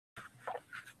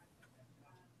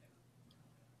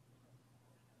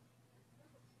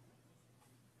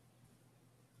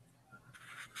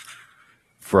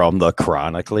From the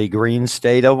chronically green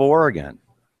state of Oregon,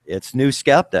 it's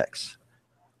Nuskeptix.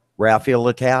 Raphael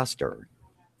Lataster.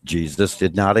 Jesus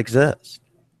did not exist.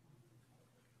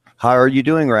 How are you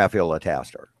doing, Raphael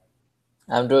Lataster?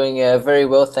 I'm doing very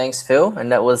well, thanks, Phil.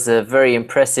 And that was a very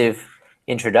impressive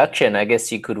introduction. I guess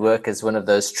you could work as one of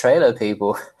those trailer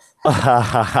people.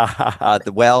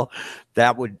 Well,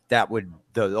 that would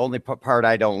the only part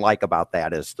I don't like about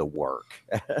that is the work.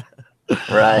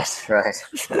 Right.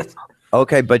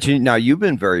 Okay, but now you've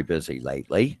been very busy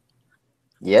lately.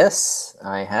 Yes,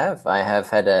 I have. I have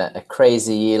had a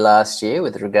crazy year last year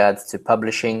with regards to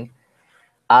publishing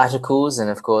articles, and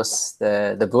of course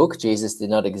the book Jesus Did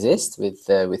Not Exist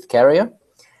with Carrier,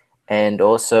 and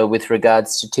also with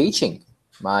regards to teaching.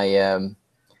 My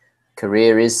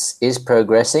career is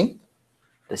progressing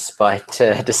despite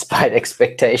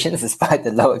expectations, despite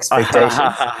the low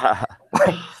expectations.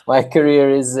 My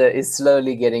career is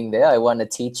slowly getting there. I won a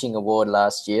teaching award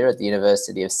last year at the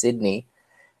University of Sydney,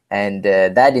 and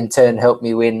that in turn helped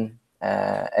me win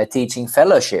a teaching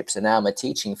fellowship. So now I'm a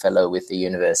teaching fellow with the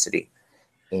university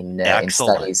in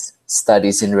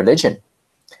studies in religion.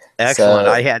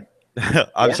 Excellent. So,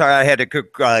 I'm sorry, I had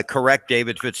to correct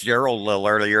David Fitzgerald a little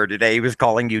earlier today. He was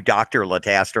calling you Dr.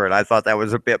 Lataster, and I thought that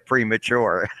was a bit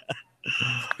premature.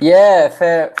 Yeah,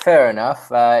 fair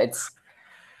enough.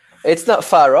 It's not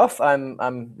far off.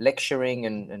 I'm lecturing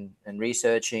and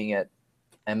researching at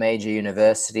a major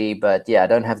university, but yeah, I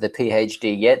don't have the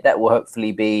PhD yet. That will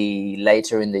hopefully be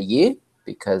later in the year,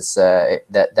 because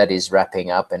that is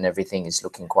wrapping up and everything is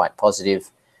looking quite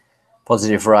positive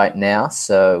right now.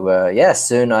 So yeah,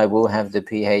 soon I will have the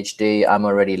PhD. I'm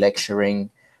already lecturing.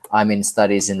 I'm in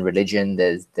studies in religion.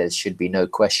 There should be no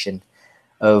question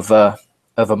over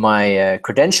my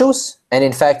credentials. And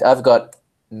in fact, I've got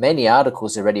many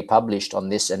articles already published on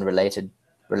this and related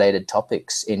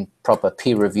topics in proper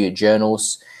peer-reviewed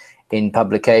journals, in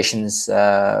publications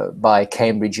by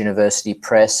Cambridge University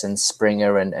Press and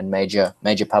Springer and major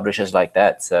publishers like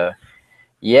that. So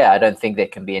yeah, I don't think there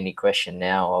can be any question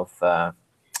now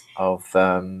of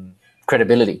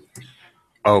credibility.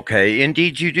 Okay,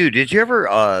 indeed you do. Did you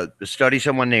ever study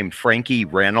someone named Frankie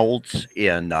Reynolds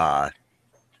in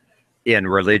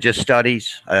religious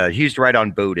studies? He used to write on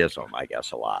Buddhism, I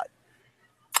guess, a lot.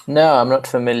 No, I'm not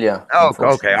familiar. Oh,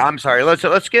 okay. I'm sorry.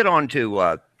 Let's get on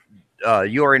to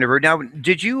your interview. Now,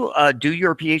 did you do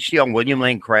your PhD on William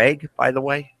Lane Craig, by the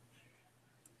way?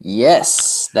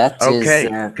 Yes, that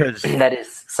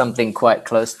is something quite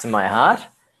close to my heart.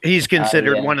 He's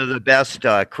considered one of the best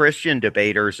Christian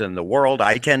debaters in the world.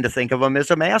 I tend to think of him as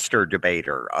a master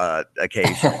debater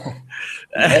occasionally.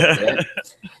 Yes.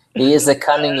 He is a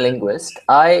cunning linguist.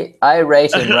 I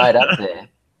rate him right up there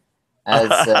as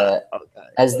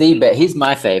the best. He's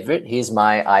my favorite. He's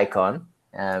my icon.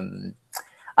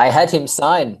 I had him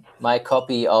sign my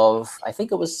copy of, I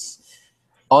think it was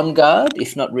On Guard,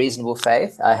 If Not Reasonable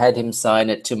Faith. I had him sign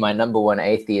it to my #1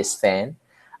 atheist fan.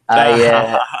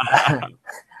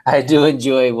 I do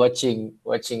enjoy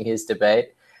watching his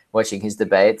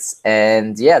debates,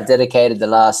 and yeah, I've dedicated the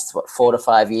last 4 to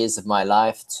 5 years of my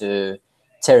life to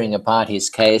tearing apart his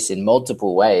case in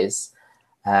multiple ways.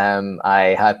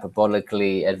 I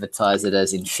hyperbolically advertise it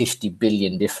as in 50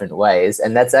 billion different ways,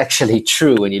 and that's actually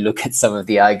true when you look at some of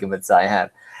the arguments I have.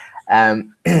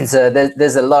 So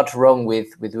there's a lot wrong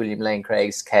with William Lane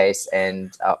Craig's case,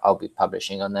 and I'll be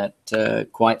publishing on that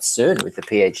quite soon, with the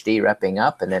PhD wrapping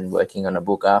up and then working on a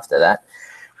book after that.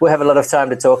 We'll have a lot of time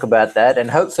to talk about that,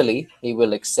 and hopefully he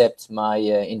will accept my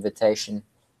invitation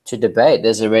to debate.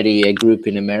 There's already a group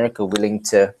in America willing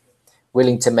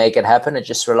to make it happen. It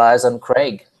just relies on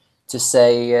Craig to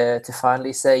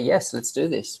finally say yes, let's do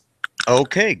this.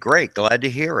 Okay, great. Glad to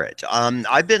hear it.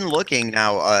 I've been looking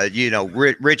now,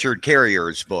 Richard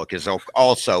Carrier's book is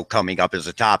also coming up as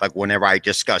a topic. Whenever I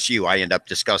discuss you, I end up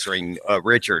discussing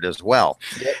Richard as well.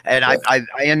 Yep. And yep.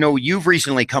 I know you've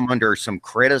recently come under some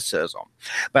criticism,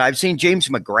 but I've seen James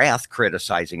McGrath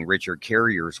criticizing Richard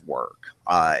Carrier's work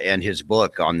and his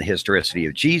book on the historicity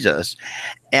of Jesus.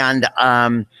 And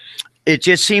it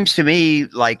just seems to me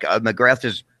like McGrath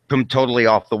is totally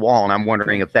off the wall, and I'm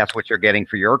wondering if that's what you're getting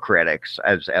for your critics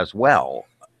as well.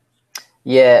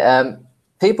 Yeah,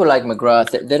 people like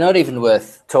McGrath, they're not even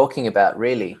worth talking about,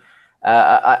 really.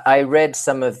 I read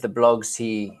some of the blog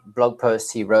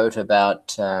posts he wrote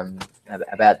about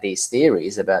these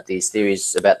theories about the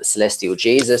celestial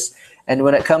Jesus, and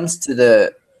when it comes to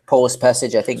the Paul's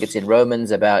passage, I think it's in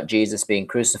Romans, about Jesus being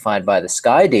crucified by the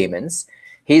sky demons,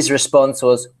 his response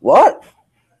was, "What?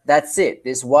 That's it.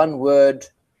 This one word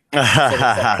So the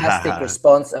sarcastic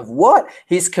response of what?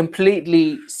 He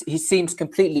seems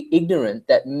completely ignorant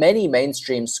that many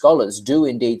mainstream scholars do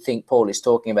indeed think Paul is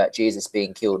talking about Jesus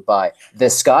being killed by the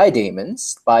sky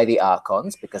demons, by the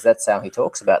archons, because that's how he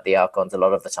talks about the archons a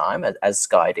lot of the time, as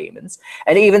sky demons.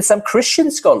 And even some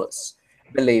Christian scholars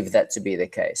believe that to be the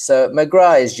case. So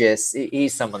McGrath is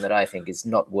he's someone that I think is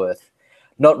not worth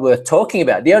talking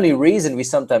about. The only reason we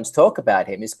sometimes talk about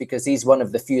him is because he's one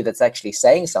of the few that's actually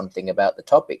saying something about the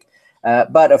topic.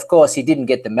 But of course, he didn't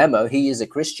get the memo. He is a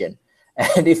Christian.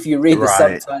 And if you read the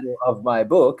subtitle of my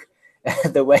book,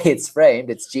 the way it's framed,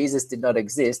 it's Jesus Did Not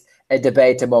Exist, a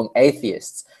debate among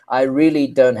atheists. I really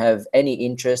don't have any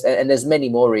interest, and there's many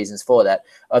more reasons for that,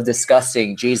 of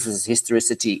discussing Jesus'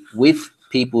 historicity with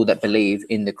people that believe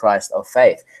in the Christ of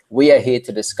faith. We are here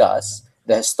to discuss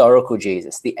the historical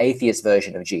Jesus, the atheist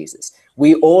version of Jesus.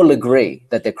 We all agree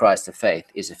that the Christ of faith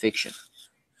is a fiction.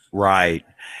 Right.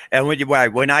 And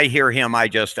when I hear him, I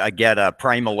get a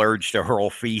primal urge to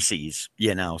hurl feces,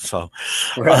 so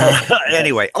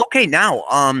anyway. Okay. Now,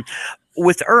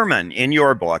 with Ehrman in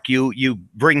your book, you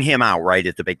bring him out right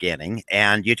at the beginning,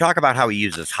 and you talk about how he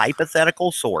uses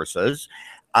hypothetical sources.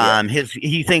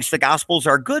 He thinks the Gospels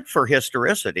are good for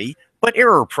historicity, but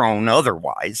error prone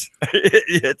otherwise,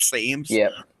 it seems.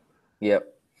 Yep.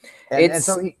 And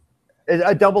so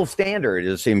a double standard,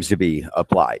 it seems to be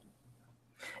applied.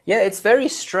 Yeah, it's very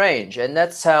strange. And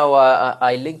that's how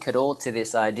I link it all to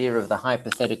this idea of the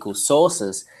hypothetical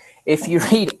sources. If you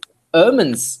read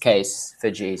Ehrman's case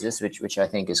for Jesus, which I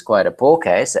think is quite a poor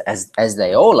case, as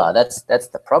they all are, that's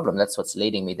the problem. That's what's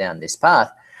leading me down this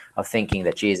path of thinking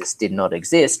that Jesus did not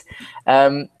exist.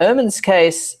 Ehrman's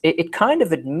case, it kind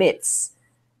of admits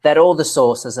that all the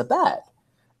sources are bad.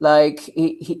 Like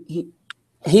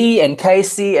he and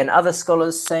Casey and other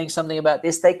scholars saying something about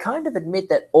this, they kind of admit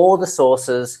that all the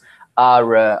sources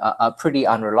are pretty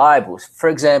unreliable. For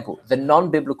example, the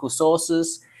non-biblical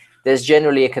sources, there's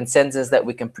generally a consensus that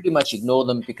we can pretty much ignore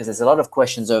them because there's a lot of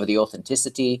questions over the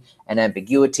authenticity and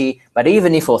ambiguity. But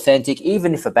even if authentic,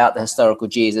 even if about the historical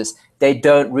Jesus, they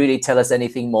don't really tell us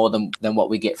anything more than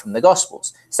what we get from the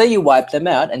Gospels. So you wipe them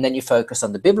out and then you focus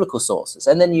on the biblical sources.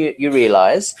 And then you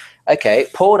realize, okay,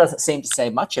 Paul doesn't seem to say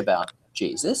much about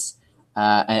Jesus.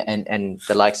 And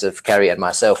the likes of Carrie and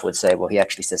myself would say, well, he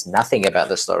actually says nothing about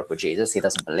the historical Jesus. He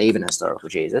doesn't believe in historical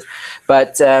Jesus.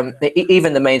 But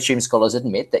even the mainstream scholars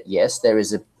admit that, yes, there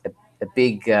is a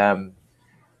big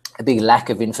lack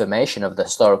of information of the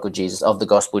historical Jesus, of the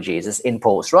gospel Jesus in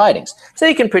Paul's writings. So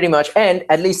you can pretty much, and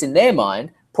at least in their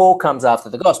mind, Paul comes after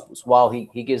the Gospels. While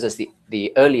he gives us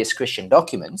the earliest Christian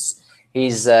documents,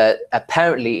 he's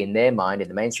apparently in their mind, in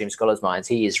the mainstream scholars' minds,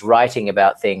 he is writing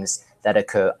about things that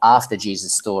occur after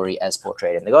Jesus' story as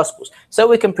portrayed in the Gospels. So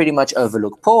we can pretty much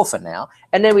overlook Paul for now,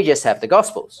 and then we just have the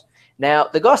Gospels. Now,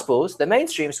 the Gospels, the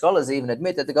mainstream scholars even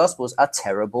admit that the Gospels are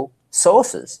terrible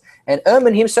sources. And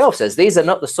Ehrman himself says these are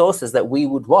not the sources that we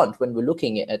would want when we're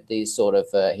looking at these sort of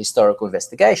historical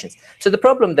investigations. So the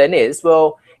problem then is,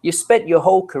 well, you've spent your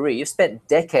whole career, you've spent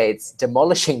decades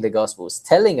demolishing the Gospels,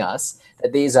 telling us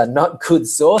that these are not good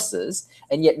sources,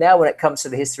 and yet now when it comes to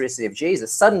the historicity of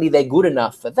Jesus, suddenly they're good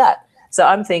enough for that. So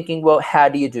I'm thinking, well, how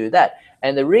do you do that?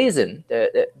 And the reason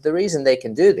they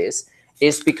can do this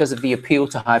is because of the appeal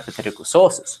to hypothetical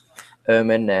sources.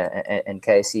 Ehrman and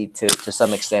Casey, to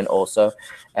some extent also,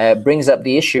 brings up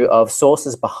the issue of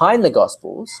sources behind the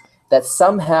Gospels that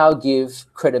somehow give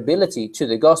credibility to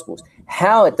the Gospels.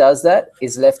 How it does that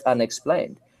is left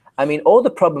unexplained. I mean, all the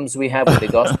problems we have with the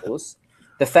Gospels,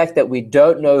 the fact that we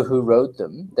don't know who wrote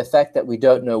them, the fact that we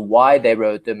don't know why they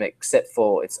wrote them, except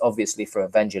for it's obviously for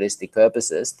evangelistic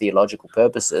purposes, theological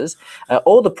purposes,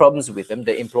 all the problems with them,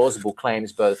 the implausible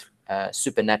claims, both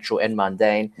supernatural and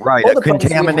mundane. Right, a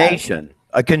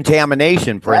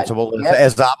contamination principle,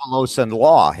 as Avalos and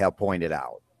Law have pointed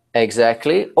out.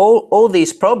 Exactly. All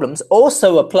these problems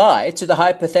also apply to the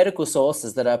hypothetical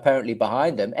sources that are apparently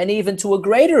behind them, and even to a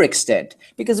greater extent,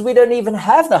 because we don't even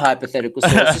have the hypothetical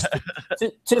sources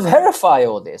to verify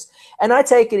all this. And I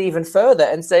take it even further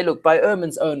and say, look, by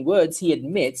Ehrman's own words, he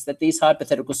admits that these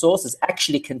hypothetical sources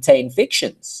actually contain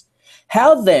fictions.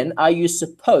 How then are you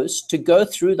supposed to go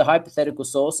through the hypothetical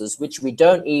sources, which we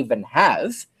don't even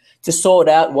have, to sort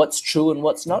out what's true and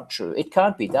what's not true? It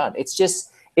can't be done.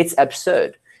 It's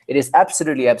absurd. It is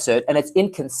absolutely absurd, and it's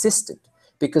inconsistent,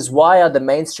 because why are the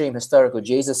mainstream historical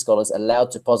Jesus scholars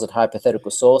allowed to posit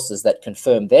hypothetical sources that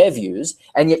confirm their views,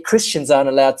 and yet Christians aren't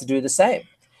allowed to do the same?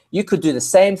 You could do the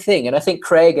same thing, and I think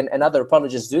Craig and other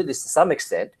apologists do this to some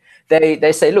extent.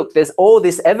 They say, look, there's all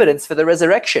this evidence for the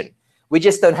resurrection. We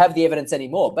just don't have the evidence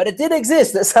anymore, but it did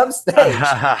exist at some stage.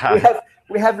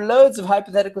 We have loads of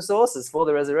hypothetical sources for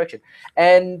the resurrection.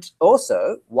 And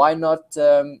also, why not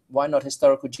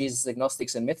historical Jesus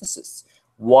agnostics and mythicists?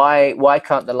 Why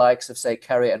can't the likes of, say,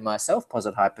 Carrier and myself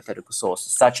posit hypothetical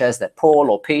sources, such as that Paul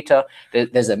or Peter,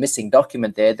 there's a missing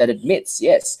document there that admits,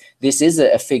 yes, this is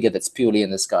a figure that's purely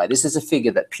in the sky. This is a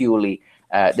figure that purely,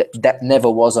 that never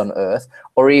was on Earth,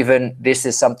 or even this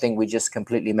is something we just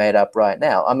completely made up right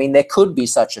now. I mean, there could be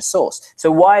such a source. So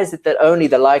why is it that only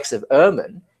the likes of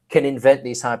Ehrman can invent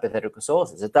these hypothetical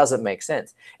sources? It doesn't make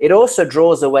sense. It also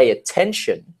draws away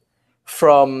attention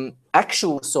from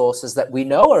actual sources that we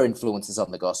know are influences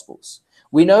on the Gospels.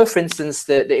 We know, for instance,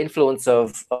 the influence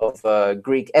of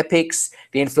Greek epics,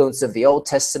 the influence of the Old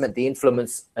Testament, the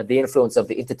influence of the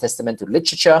intertestamental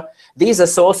literature. These are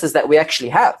sources that we actually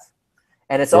have.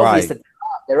 And it's obvious that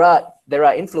there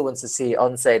are influences here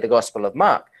on, say, the Gospel of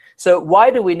Mark. So why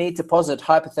do we need to posit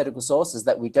hypothetical sources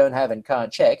that we don't have and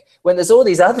can't check when there's all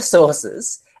these other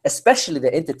sources, especially the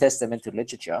intertestamental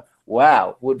literature?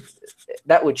 Wow,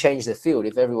 that would change the field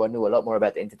if everyone knew a lot more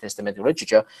about the intertestamental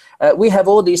literature. We have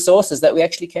all these sources that we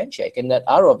actually can check and that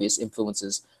are obvious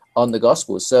influences on the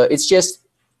Gospels. So it's just,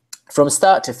 from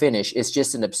start to finish, it's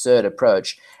just an absurd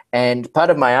approach. And part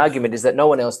of my argument is that no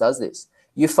one else does this.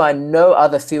 You find no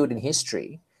other field in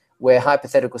history where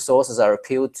hypothetical sources are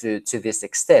appealed to this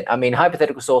extent. I mean,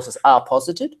 hypothetical sources are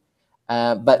posited,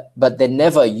 but they're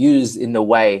never used in the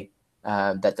way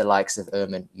that the likes of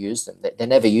Ehrman used them. They're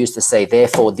never used to say,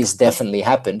 therefore, this definitely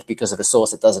happened because of a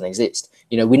source that doesn't exist.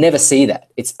 You know, we never see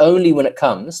that. It's only when it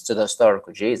comes to the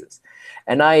historical Jesus.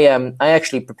 And I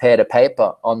actually prepared a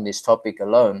paper on this topic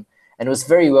alone, and it was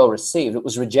very well received. It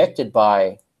was rejected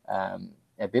by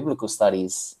a biblical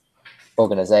studies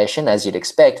organization, as you'd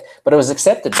expect, but it was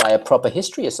accepted by a proper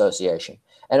history association,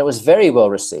 and it was very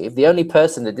well received. The only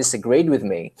person that disagreed with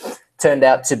me turned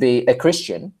out to be a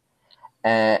Christian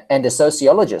and a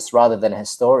sociologist rather than a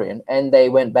historian, and they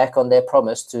went back on their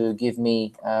promise to give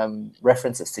me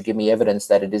references, to give me evidence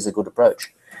that it is a good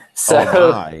approach. So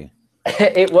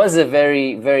it was a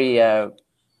very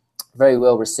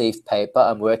well received paper.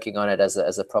 I'm working on it as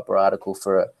a proper article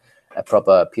for a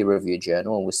proper peer-reviewed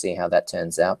journal, and we'll see how that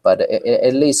turns out. But it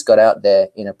at least got out there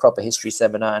in a proper history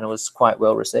seminar, and it was quite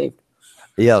well received.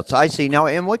 Yes, I see. Now,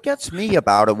 and what gets me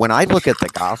about it, when I look at the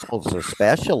Gospels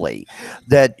especially,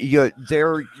 that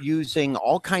they're using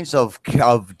all kinds of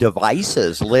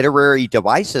devices, literary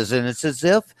devices, and it's as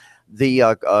if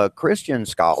the Christian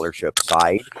scholarship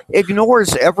side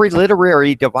ignores every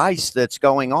literary device that's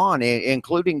going on,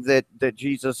 including that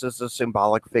Jesus is a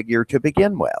symbolic figure to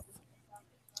begin with.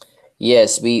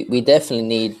 Yes, we definitely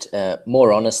need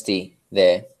more honesty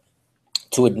there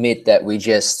to admit that we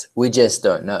just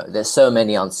don't know. There's so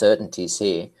many uncertainties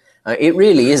here. It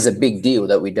really is a big deal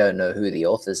that we don't know who the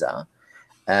authors are.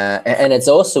 And it's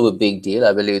also a big deal,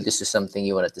 I believe this is something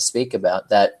you wanted to speak about,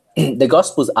 that the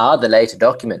Gospels are the later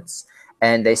documents,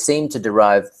 and they seem to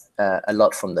derive a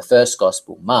lot from the first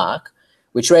Gospel, Mark,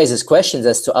 which raises questions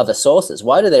as to other sources.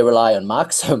 Why do they rely on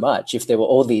Mark so much if there were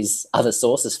all these other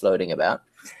sources floating about?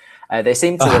 They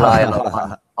seem to rely a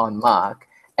lot on Mark.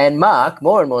 And Mark,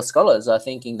 more and more scholars are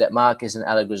thinking that Mark is an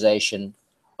allegorization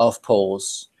of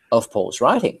Paul's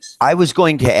writings. I was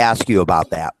going to ask you about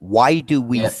that. Why do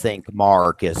we think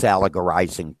Mark is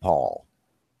allegorizing Paul?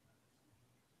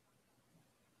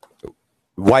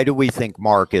 Why do we think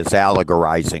Mark is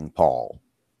allegorizing Paul?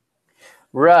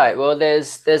 Right. Well,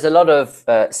 there's a lot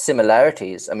of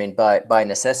similarities. I mean, by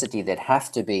necessity, there'd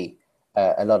have to be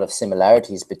a lot of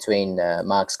similarities between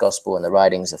Mark's gospel and the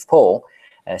writings of Paul,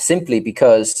 simply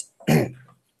because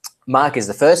Mark is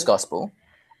the first gospel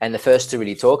and the first to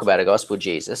really talk about a gospel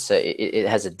Jesus. So it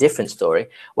has a different story,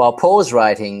 while Paul's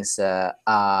writings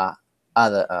are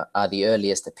the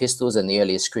earliest epistles and the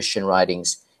earliest Christian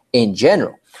writings in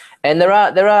general. And there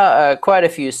are quite a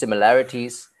few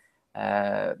similarities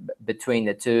between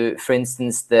the two. For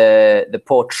instance, the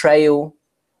portrayal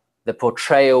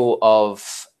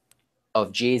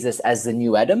of Jesus as the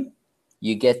new Adam.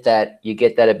 You get that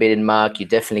a bit in Mark. You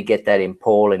definitely get that in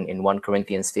Paul in 1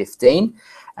 Corinthians 15.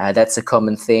 That's a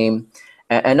common theme.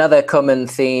 Another common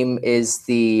theme is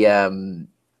the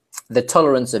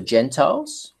tolerance of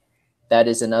Gentiles. That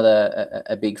is another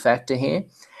a big factor here.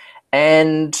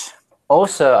 And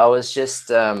also, I was just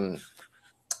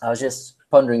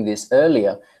pondering this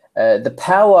earlier. The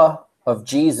power of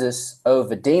Jesus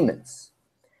over demons.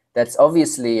 That's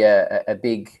obviously a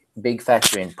big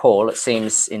factor in Paul. It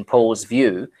seems in Paul's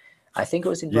view, I think it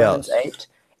was in Romans 8,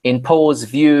 in Paul's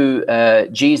view,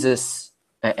 Jesus,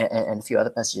 and a few other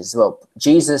passages as well,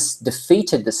 Jesus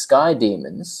defeated the sky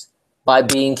demons by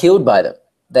being killed by them.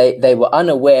 They were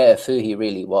unaware of who he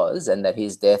really was, and that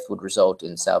his death would result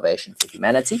in salvation for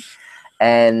humanity,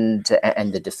 and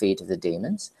the defeat of the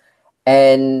demons.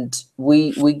 And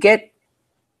we get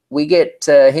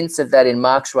hints of that in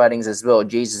Mark's writings as well.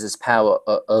 Jesus's power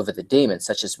over the demons,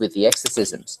 such as with the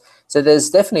exorcisms. So there's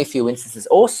definitely a few instances.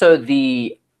 Also,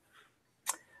 the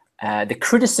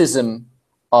criticism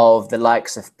of the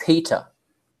likes of Peter.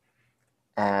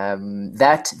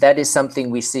 That is something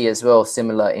we see as well,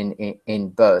 similar in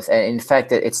both. And in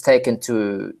fact, it's taken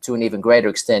to an even greater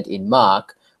extent in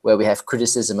Mark, where we have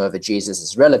criticism over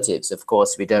Jesus's relatives. Of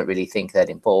course, we don't really think that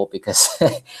in Paul, because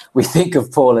we think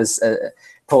of Paul's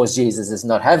Jesus as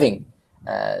not having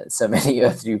so many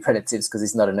earthly relatives, because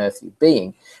he's not an earthly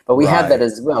being. But we have that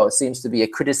as well. It seems to be a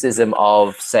criticism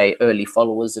of, say, early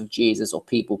followers of Jesus or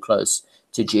people close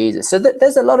to Jesus. So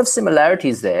there's a lot of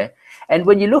similarities there. And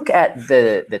when you look at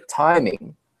the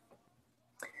timing,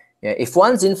 if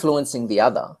one's influencing the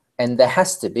other, and there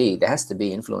has to be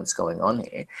influence going on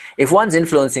here. If one's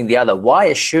influencing the other, why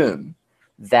assume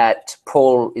that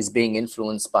Paul is being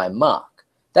influenced by Mark?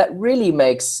 That really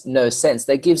makes no sense.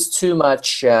 That gives too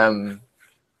much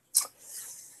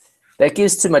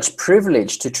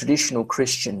privilege to traditional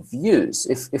Christian views.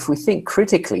 If we think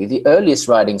critically, the earliest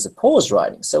writings are Paul's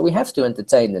writings. So we have to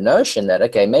entertain the notion that,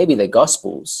 okay, maybe the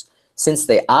Gospels, since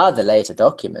they are the later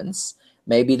documents,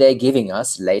 maybe they're giving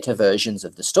us later versions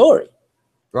of the story.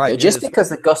 Right. Just because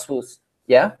the Gospels,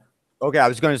 yeah? Okay, I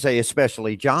was going to say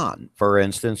especially John, for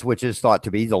instance, which is thought to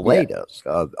be the latest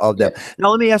of them. Yeah.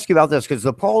 Now, let me ask you about this, because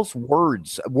the Paul's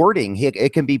wording,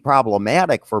 it can be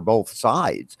problematic for both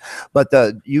sides. But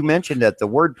you mentioned that the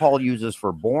word Paul uses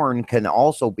for born can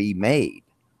also be made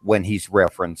when he's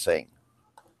referencing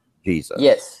Jesus.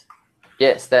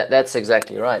 Yes, that's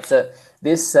exactly right. So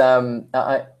this, are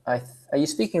you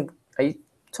talking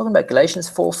about Galatians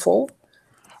 4:4?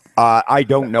 I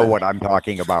don't know what I'm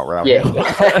talking about, Raphael.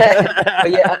 Yeah,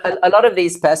 but yeah, a lot of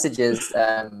these passages.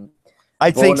 I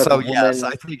think so.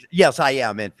 Yes, I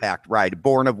am. In fact, right.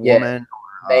 Born of woman,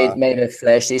 made of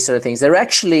flesh. These sort of things. They're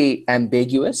actually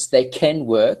ambiguous. They can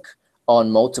work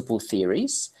on multiple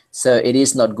theories. So it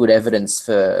is not good evidence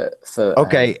for.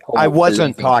 Okay, I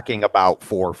wasn't talking about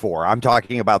 4:4. I'm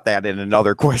talking about that in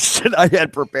another question I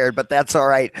had prepared, but that's all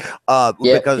right.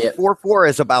 Because 4:4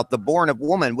 is about the born of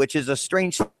woman, which is a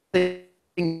strange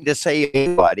thing to say to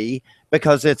anybody,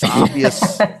 because it's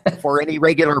obvious for any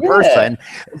regular person.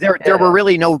 There were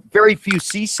really very few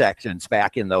C-sections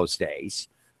back in those days.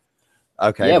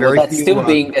 Okay. Yeah, well, that's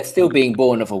still being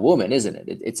born of a woman, isn't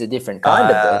it? It's a different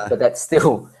kind of birth, but that's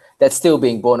still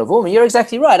being born of a woman. You're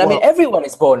exactly right. I mean, everyone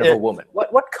is born of a woman.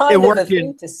 What kind of a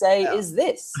thing to say is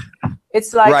this?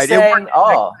 It's like saying,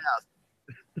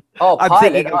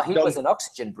 Pilate, he was an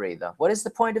oxygen breather. What is the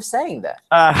point of saying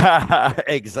that?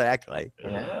 Exactly.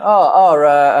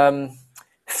 Yeah.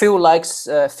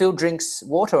 Phil drinks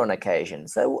water on occasion.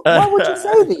 So why would you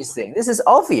say these things? This is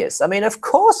obvious. I mean, of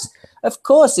course,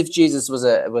 if Jesus was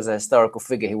a historical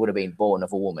figure, he would have been born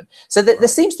of a woman. So there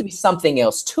seems to be something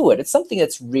else to it. It's something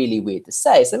that's really weird to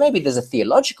say. So maybe there's a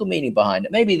theological meaning behind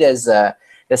it. Maybe there's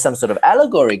some sort of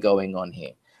allegory going on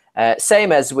here.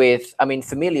 Same as with,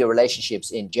 familial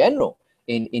relationships in general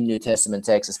in New Testament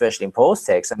texts, especially in Paul's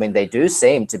text. I mean, they do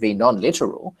seem to be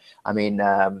non-literal. I mean,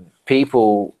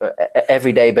 people,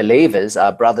 everyday believers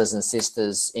are brothers and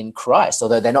sisters in Christ,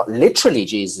 although they're not literally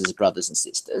Jesus' brothers and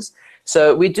sisters.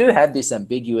 So we do have this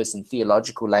ambiguous and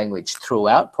theological language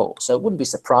throughout Paul. So it wouldn't be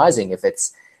surprising if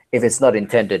it's not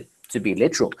intended to be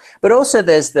literal. But also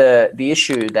there's the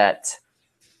issue that,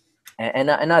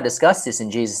 and I discussed this in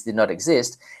Jesus Did Not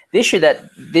Exist, the issue that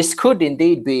this could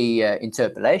indeed be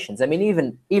interpolations. I mean,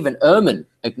 even Ehrman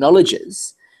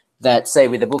acknowledges that, say,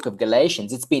 with the book of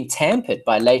Galatians, it's been tampered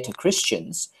by later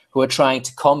Christians who are trying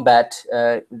to combat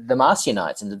the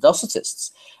Marcionites and the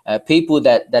Docetists, people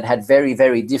that had very,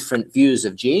 very different views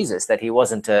of Jesus, that he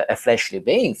wasn't a fleshly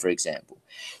being, for example.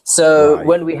 So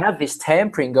when we have this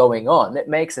tampering going on, it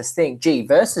makes us think, gee,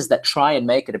 verses that try and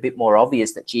make it a bit more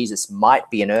obvious that Jesus might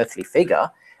be an earthly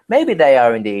figure, maybe they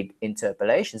are indeed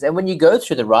interpolations. And when you go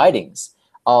through the writings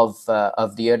of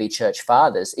the early church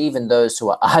fathers, even those who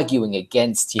are arguing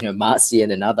against,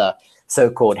 Marcion and other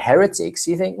so-called heretics,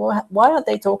 you think, well, why aren't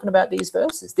they talking about these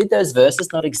verses? Did those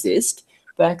verses not exist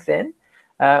back then?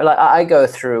 Like I go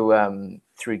through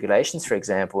Galatians, for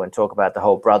example, and talk about the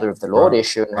whole brother of the Lord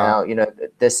issue, and how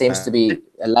there seems to be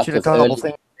a lack of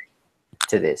early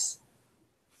to this.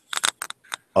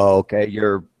 Okay,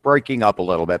 you're breaking up a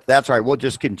little bit. That's all right. We'll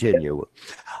just continue.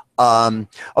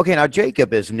 Okay, now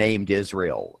Jacob is named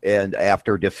Israel, and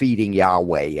after defeating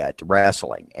Yahweh at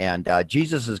wrestling, and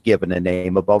Jesus is given a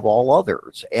name above all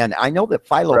others. And I know that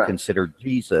Philo Right. considered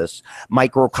Jesus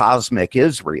microcosmic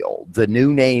Israel. The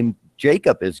new name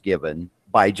Jacob is given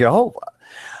by Jehovah.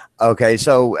 Okay,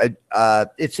 so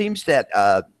it seems that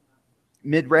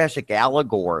midrashic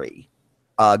allegory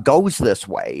goes this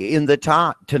way in the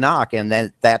Tanakh,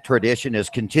 and that tradition is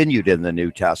continued in the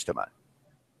New Testament.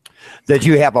 That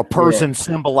you have a person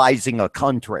symbolizing a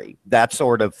country, that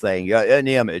sort of thing, an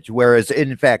image, whereas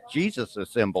in fact Jesus is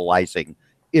symbolizing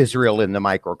Israel in the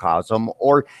microcosm,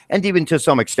 and even to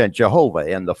some extent Jehovah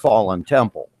in the fallen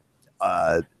temple.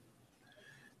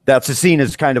 That's seen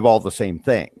as kind of all the same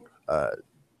thing,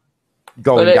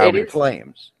 going down in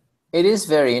flames. It is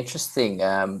very interesting.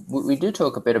 We do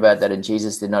talk a bit about that in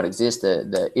Jesus Did Not Exist,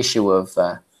 the issue of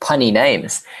punny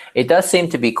names. It does seem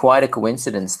to be quite a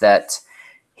coincidence that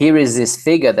here is this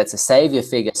figure that's a savior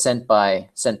figure sent by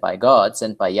God,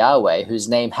 sent by Yahweh, whose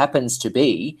name happens to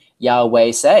be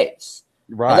Yahweh Saves.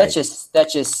 Right. And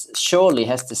that just surely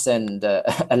has to send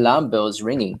alarm bells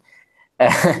ringing.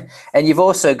 And you've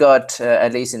also got,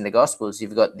 at least in the Gospels,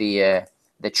 you've got the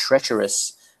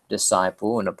treacherous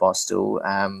disciple and apostle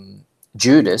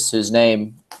Judas, whose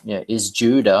name is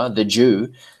Judah, the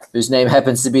Jew, whose name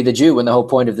happens to be the Jew, when the whole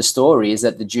point of the story is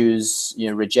that the Jews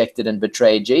rejected and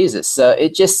betrayed Jesus. So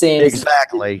it just seems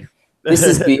exactly this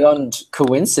is beyond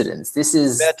coincidence. This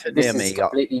is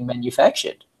completely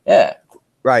manufactured. Yeah.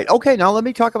 Right. Okay, now let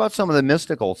me talk about some of the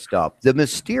mystical stuff, the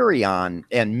mysterion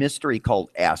and mystery cult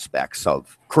aspects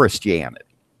of Christianity.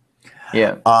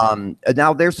 Yeah.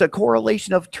 Now, there's a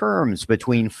correlation of terms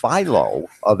between Philo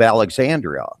of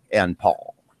Alexandria and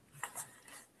Paul.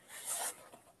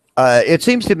 It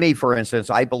seems to me, for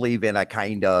instance, I believe in a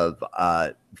kind of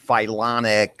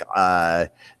Philonic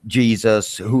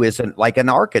Jesus who isn't like an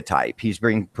archetype. He's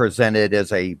being presented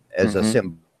as a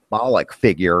symbolic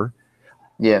figure.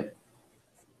 Yeah.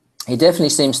 He definitely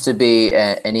seems to be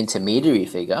an intermediary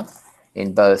figure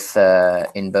in both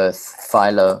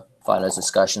Philo's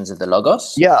discussions of the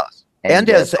Logos. Yeah, and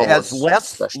as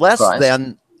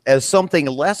something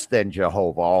less than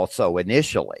Jehovah also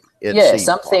initially.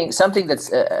 Something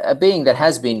that's a being that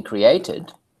has been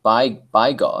created by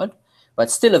God,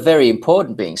 but still a very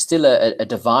important being, still a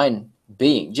divine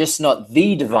being, just not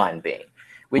the divine being,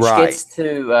 which gets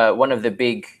to one of the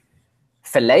big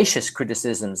fallacious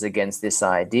criticisms against this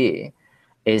idea,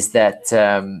 is that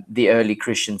the early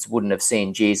Christians wouldn't have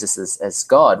seen Jesus as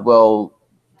God. Well,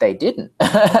 they didn't.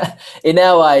 In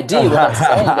our idea, we're not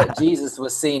saying that Jesus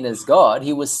was seen as God.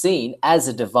 He was seen as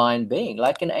a divine being,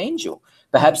 like an angel,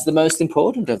 perhaps the most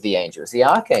important of the angels, the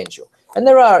archangel. And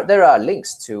there are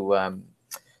links to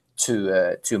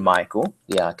Michael,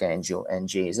 the archangel, and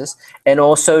Jesus, and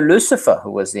also Lucifer, who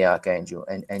was the archangel,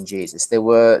 and Jesus. There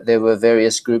were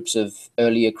various groups of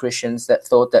earlier Christians that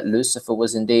thought that Lucifer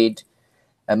was indeed,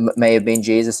 may have been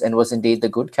Jesus, and was indeed the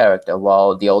good character,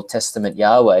 while the Old Testament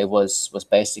Yahweh was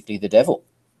basically the devil.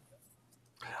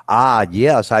 Ah,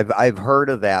 yes, I've heard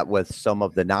of that with some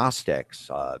of the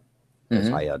Gnostics. As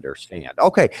I understand.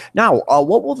 Okay, now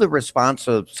what will the response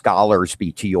of scholars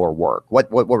be to your work?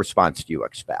 What response do you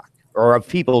expect, or of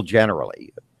people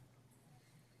generally?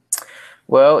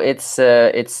 Well, it's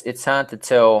hard to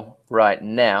tell right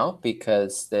now,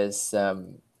 because there's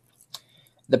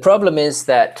the problem is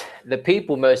that the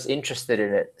people most interested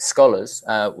in it, scholars,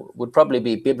 would probably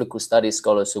be biblical studies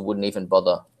scholars who wouldn't even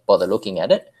bother looking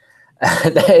at it.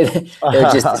 they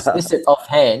would just dismiss it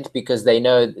offhand, because they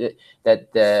know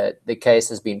that the case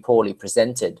has been poorly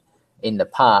presented in the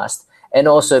past, and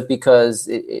also because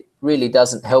it really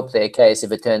doesn't help their case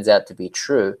if it turns out to be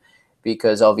true,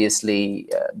 because obviously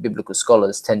biblical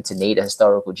scholars tend to need a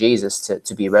historical Jesus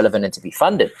to be relevant and to be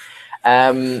funded.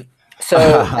 So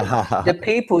the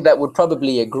people that would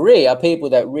probably agree are people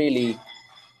that really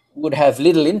would have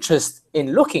little interest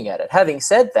in looking at it. Having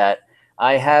said that,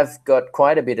 I have got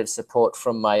quite a bit of support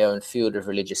from my own field of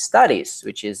religious studies,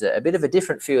 which is a bit of a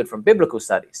different field from biblical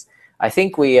studies. I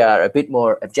think we are a bit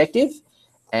more objective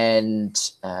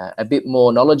and a bit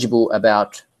more knowledgeable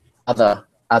about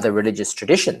other religious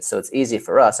traditions. So it's easier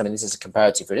for us. I mean, this is a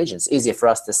comparative religion. It's easier for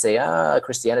us to say,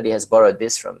 Christianity has borrowed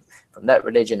this from that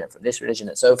religion and from this religion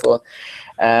and so forth.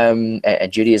 And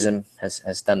Judaism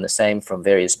has done the same from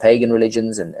various pagan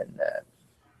religions and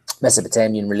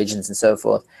Mesopotamian religions and so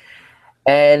forth.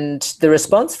 And the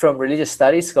response from religious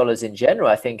studies scholars in general,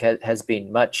 I think, has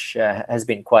been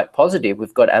quite positive.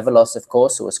 We've got Avalos, of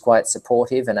course, who was quite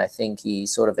supportive, and I think he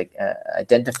sort of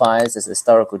identifies as a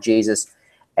historical Jesus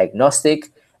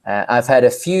agnostic. I've had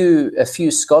a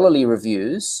few scholarly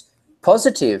reviews,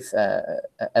 positive,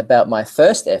 about my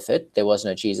first effort, There Was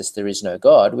No Jesus, There Is No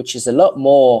God, which is a lot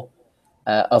more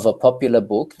of a popular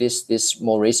book. This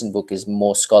more recent book is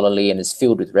more scholarly and is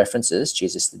filled with references.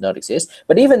 Jesus did not exist.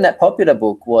 But even that popular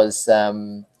book was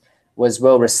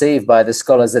well received by the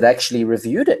scholars that actually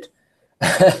reviewed it.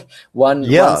 one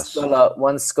Yes.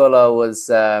 scholar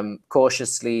was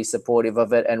cautiously supportive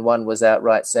of it, and one was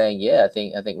outright saying, "Yeah, I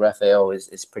think Raphael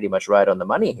is pretty much right on the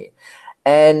money here."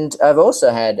 And I've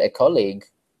also had a colleague,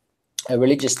 a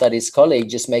religious studies colleague,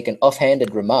 just make an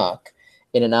offhanded remark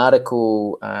in an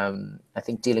article, I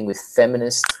think dealing with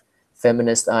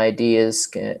feminist ideas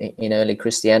in early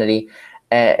Christianity,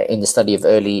 in the study of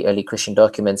early Christian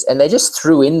documents, and they just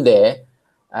threw in there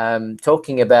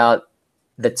talking about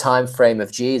the time frame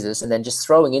of Jesus, and then just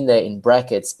throwing in there in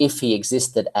brackets, if he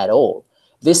existed at all.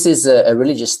 This is a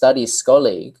religious studies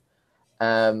colleague.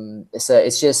 So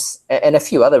it's just, and a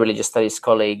few other religious studies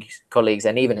colleagues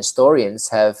and even historians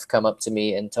have come up to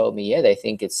me and told me, yeah, they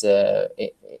think it's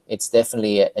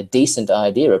definitely a decent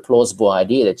idea, a plausible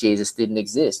idea that Jesus didn't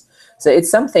exist. So it's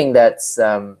something that's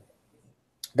a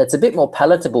bit more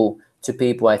palatable to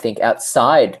people, I think,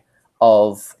 outside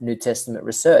of New Testament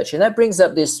research. And that brings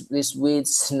up this weird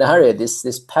scenario,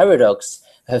 this paradox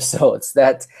of sorts,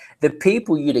 that the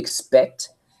people you'd expect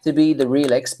to be the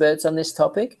real experts on this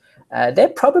topic, they're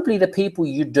probably the people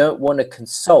you don't want to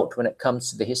consult when it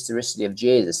comes to the historicity of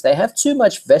Jesus. They have too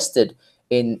much vested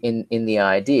in the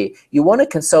idea. You want to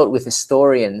consult with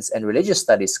historians and religious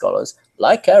studies scholars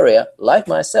like Carrier, like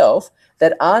myself,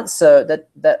 that aren't so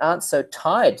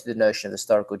tied to the notion of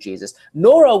historical Jesus.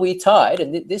 Nor are we tied,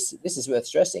 and this is worth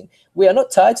stressing, we are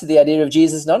not tied to the idea of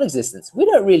Jesus' non-existence. We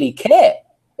don't really care.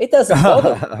 It doesn't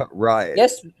bother. Right.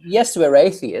 Yes, we're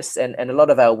atheists, and a lot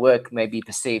of our work may be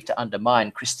perceived to undermine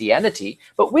Christianity,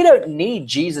 but we don't need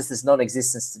Jesus'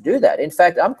 non-existence to do that. In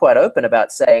fact, I'm quite open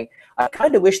about saying, I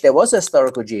kind of wish there was a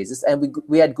historical Jesus and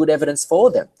we had good evidence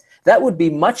for them. That would be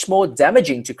much more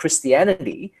damaging to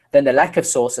Christianity than the lack of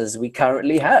sources we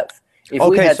currently have. If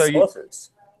we had sources.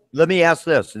 Let me ask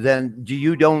this, then.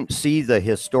 You don't see the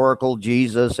historical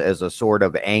Jesus as a sort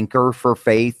of anchor for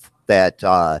faith that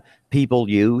people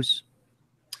use?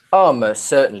 Oh, most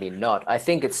certainly not. I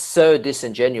think it's so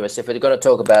disingenuous. If we're going to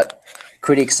talk about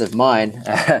critics of mine,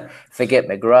 forget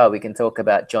McGrath, we can talk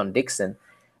about John Dickson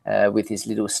with his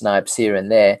little snipes here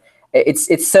and there.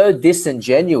 It's so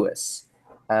disingenuous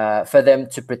for them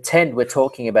to pretend we're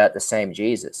talking about the same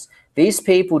Jesus. These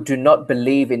people do not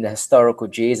believe in the historical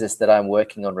Jesus that I'm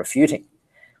working on refuting.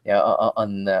 That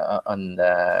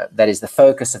is the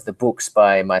focus of the books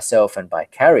by myself and by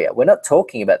Carrier. We're not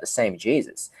talking about the same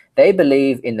Jesus. They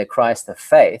believe in the Christ of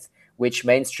faith, which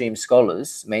mainstream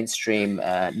scholars,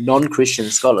 non-Christian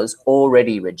scholars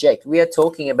already reject. We are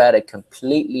talking about a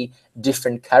completely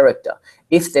different character.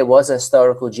 If there was a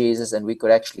historical Jesus and we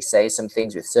could actually say some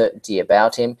things with certainty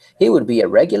about him, he would be a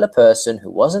regular person who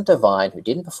wasn't divine, who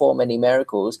didn't perform any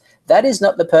miracles. That is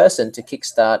not the person to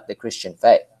kickstart the Christian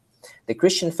faith. The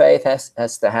Christian faith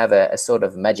has to have a sort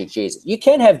of magic Jesus. You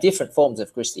can have different forms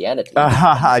of Christianity.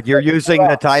 You're using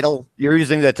the title. You're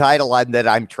using the title that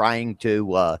I'm trying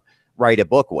to write a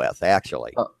book with.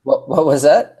 Actually, what was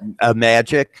that? A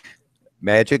magic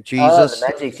Jesus. Oh, the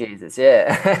magic Jesus.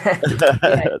 Yeah.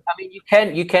 Yeah. I mean,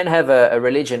 you can have a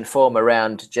religion form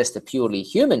around just a purely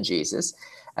human Jesus,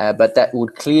 but that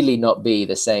would clearly not be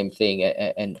the same thing,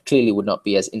 and clearly would not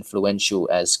be as influential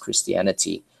as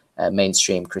Christianity.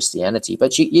 Mainstream Christianity,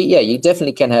 but you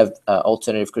definitely can have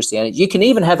alternative Christianity. You can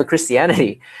even have a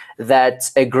Christianity that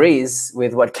agrees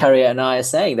with what Carrier and I are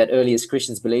saying, that earliest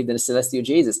Christians believed in a celestial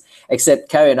Jesus, except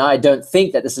Carrier and I don't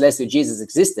think that the celestial Jesus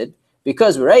existed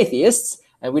because we're atheists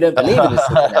and we don't believe in the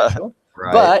supernatural.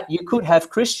 Right. But you could have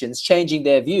Christians changing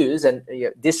their views and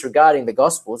disregarding the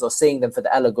Gospels or seeing them for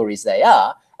the allegories they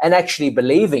are, and actually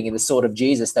believing in the sort of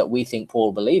Jesus that we think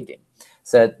Paul believed in.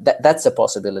 So that's a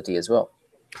possibility as well.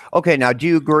 Okay, now do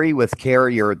you agree with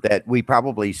Carrier that we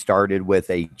probably started with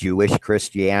a Jewish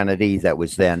Christianity that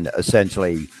was then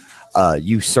essentially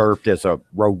usurped as a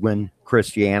Roman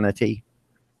Christianity?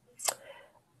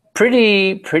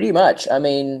 Pretty much. I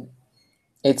mean,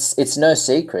 it's no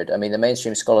secret. I mean, the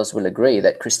mainstream scholars will agree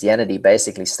that Christianity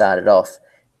basically started off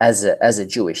as a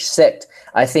Jewish sect.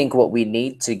 I think what we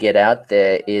need to get out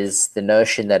there is the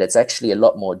notion that it's actually a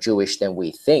lot more Jewish than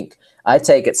we think. I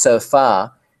take it so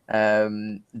far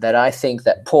that I think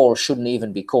that Paul shouldn't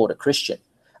even be called a Christian.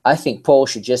 I think Paul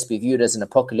should just be viewed as an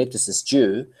apocalypticist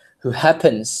Jew who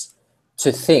happens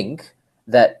to think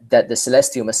that the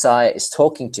celestial Messiah is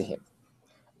talking to him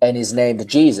and is named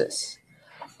Jesus.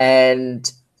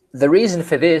 And the reason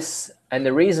for this, And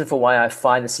the reason for why I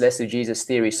find the celestial Jesus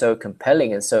theory so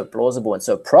compelling and so plausible and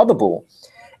so probable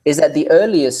is that the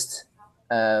earliest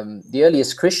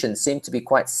Christians seem to be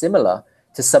quite similar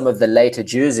to some of the later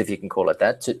Jews, if you can call it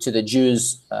that, to the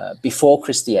Jews before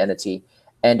Christianity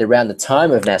and around the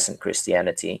time of nascent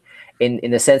Christianity,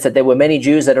 in the sense that there were many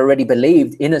Jews that already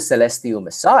believed in a celestial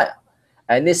Messiah.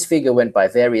 And this figure went by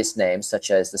various names,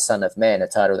 such as the Son of Man, a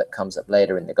title that comes up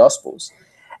later in the Gospels.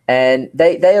 And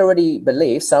they already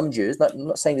believed, some Jews, I'm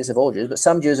not saying this of all Jews, but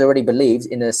some Jews already believed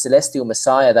in a celestial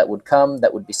Messiah that would come,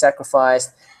 that would be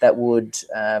sacrificed, that would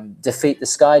defeat the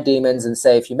sky demons and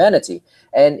save humanity.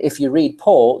 And if you read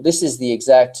Paul, this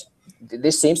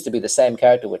seems to be the same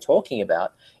character we're talking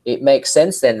about. It makes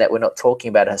sense then that we're not talking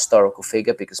about a historical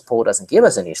figure, because Paul doesn't give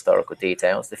us any historical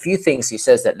details. The few things he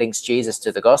says that links Jesus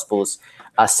to the Gospels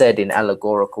are said in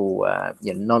allegorical,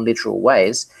 non-literal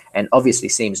ways, and obviously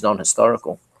seems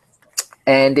non-historical.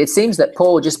 And it seems that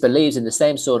Paul just believes in the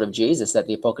same sort of Jesus that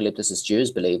the apocalypticist Jews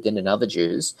believed in and other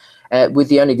Jews, with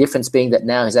the only difference being that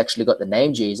now he's actually got the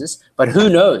name Jesus. But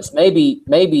who knows?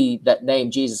 Maybe that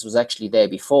name Jesus was actually there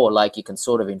before, like you can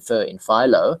sort of infer in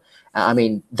Philo. I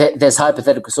mean, there's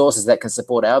hypothetical sources that can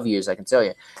support our views, I can tell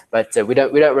you, but we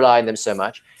don't rely on them so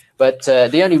much. But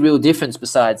the only real difference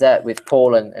besides that with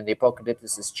Paul and the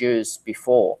apocalypticist Jews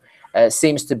before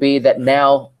seems to be that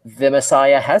now the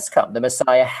Messiah has come. The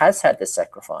Messiah has had the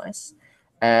sacrifice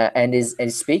and is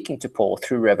speaking to Paul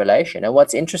through revelation. And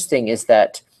what's interesting is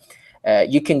that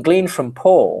you can glean from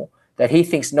Paul that he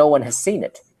thinks no one has seen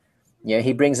it. You know,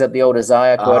 he brings up the old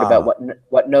Isaiah quote about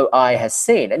what no eye has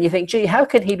seen. And you think, gee, how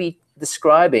could he be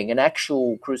describing an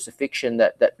actual crucifixion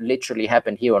that literally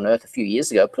happened here on earth a few years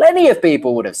ago? Plenty of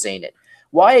people would have seen it.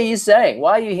 Why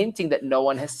are you hinting that no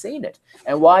one has seen it?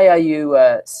 And why are you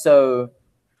so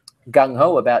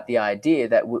gung-ho about the idea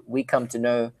that we come to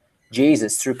know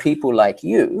Jesus through people like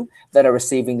you that are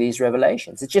receiving these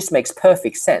revelations? It just makes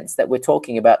perfect sense that we're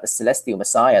talking about the celestial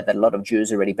Messiah that a lot of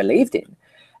Jews already believed in,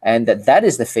 and that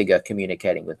is the figure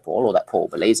communicating with Paul, or that Paul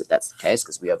believes that that's the case,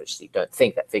 because we obviously don't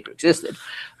think that figure existed.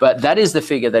 But that is the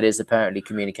figure that is apparently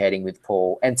communicating with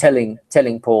Paul and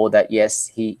telling Paul that, yes,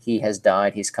 he has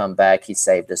died, he's come back, he's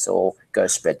saved us all, go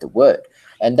spread the word.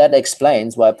 And that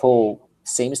explains why Paul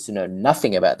seems to know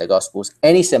nothing about the Gospels,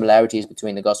 any similarities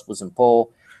between the Gospels and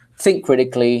Paul. Think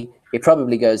critically, it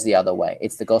probably goes the other way.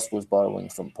 It's the Gospels borrowing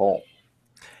from Paul.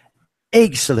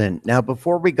 Excellent. Now,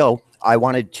 before we go, I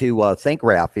wanted to thank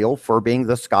Raphael for being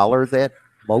the scholar that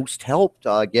most helped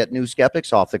get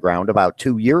Nuskeptix off the ground about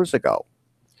 2 years ago.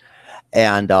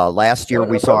 And last year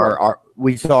we saw our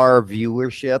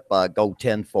viewership go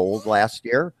tenfold last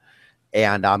year,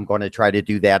 and I'm going to try to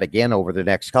do that again over the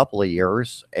next couple of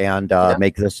years and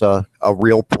make this a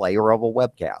real player of a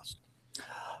webcast.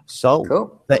 So,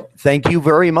 cool. Thank you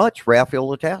very much, Raphael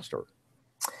Lataster.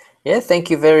 Yeah, thank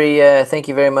you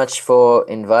very much for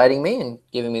inviting me and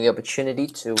giving me the opportunity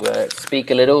to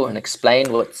speak a little and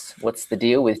explain what's the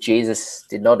deal with Jesus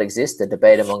did not exist, a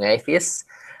debate among atheists.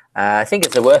 I think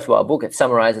it's a worthwhile book. It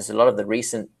summarizes a lot of the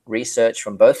recent research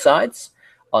from both sides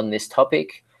on this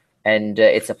topic, and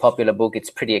it's a popular book. It's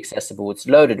pretty accessible. It's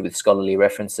loaded with scholarly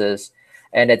references,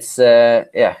 and it's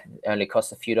it only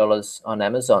costs a few dollars on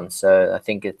Amazon. So I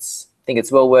think it's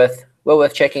well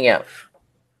worth checking out.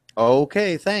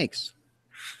 Okay, thanks.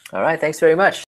 All right, thanks very much.